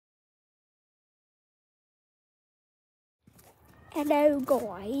Hello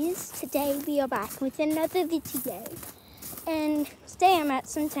guys, today we are back with another video, and today I'm at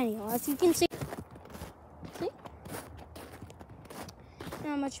Centennial. As you can see,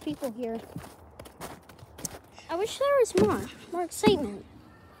 not much people here. I wish there was more excitement,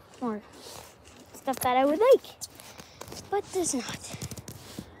 more stuff that I would like, but there's not.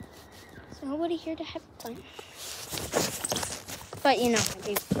 There's nobody here to have fun. But you know,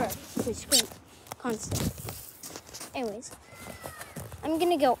 we scream constantly. Anyways, I'm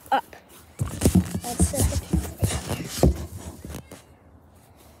gonna go up. Let's set the camera.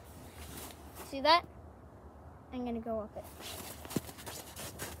 See that? I'm gonna go up it.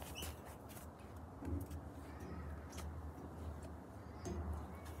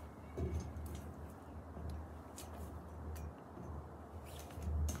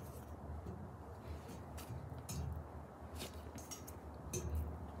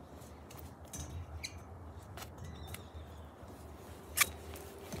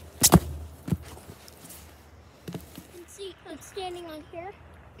 See, I'm standing on here.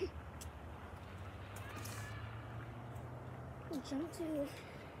 I'll jump to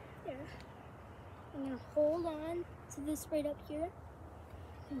there. I'm gonna hold on to this right up here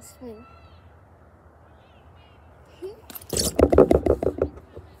and swing.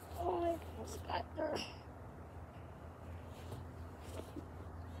 Oh, I almost got there.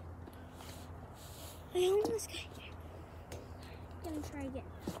 I almost got there. I'm gonna try again.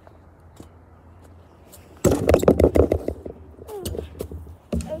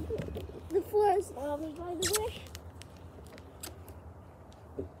 The floor is lava, by the way.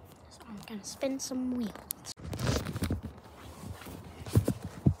 So I'm gonna spin some wheels.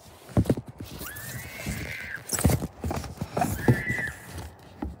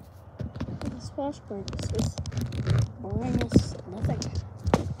 The splash burns is boring as nothing.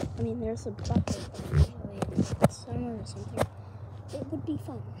 I mean, there's a bucket, but usually it's summer or something. It would be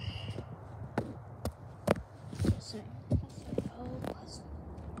fun. Just saying.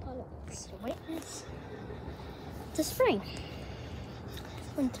 Witness the spring,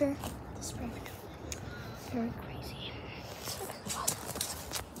 winter, the spring, winter. Very crazy.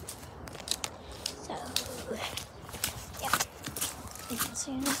 So, yeah, you can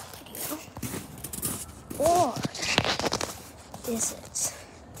see in this video. Or is it?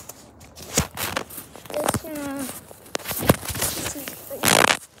 It's gonna.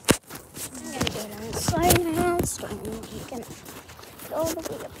 I'm gonna go down the slide now, so I'm gonna go all the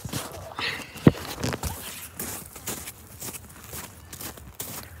way up.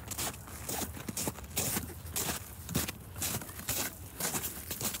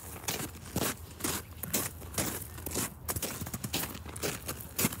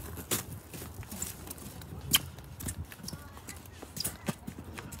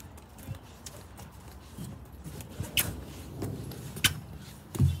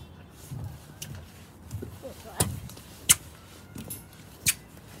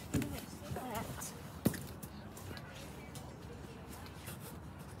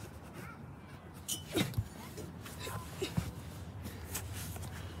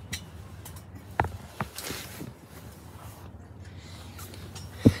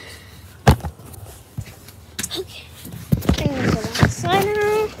 Okay, I'm gonna go down the slide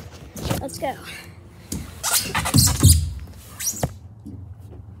now. Let's go.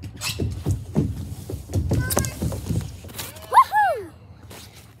 Woohoo!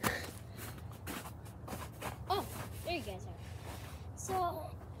 Oh, there you guys are. So,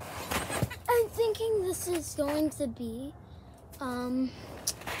 I'm thinking this is going to be, well,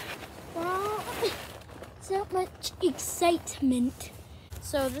 it's not much excitement.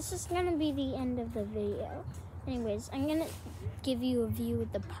 So this is gonna be the end of the video. Anyways, I'm gonna give you a view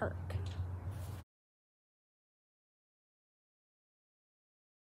of the park.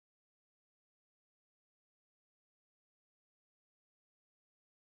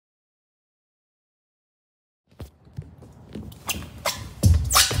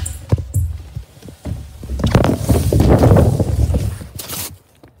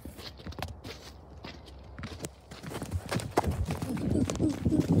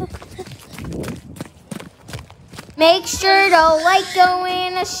 Make sure to like, go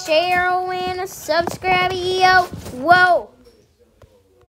in, share, and subscribe, yo. Whoa.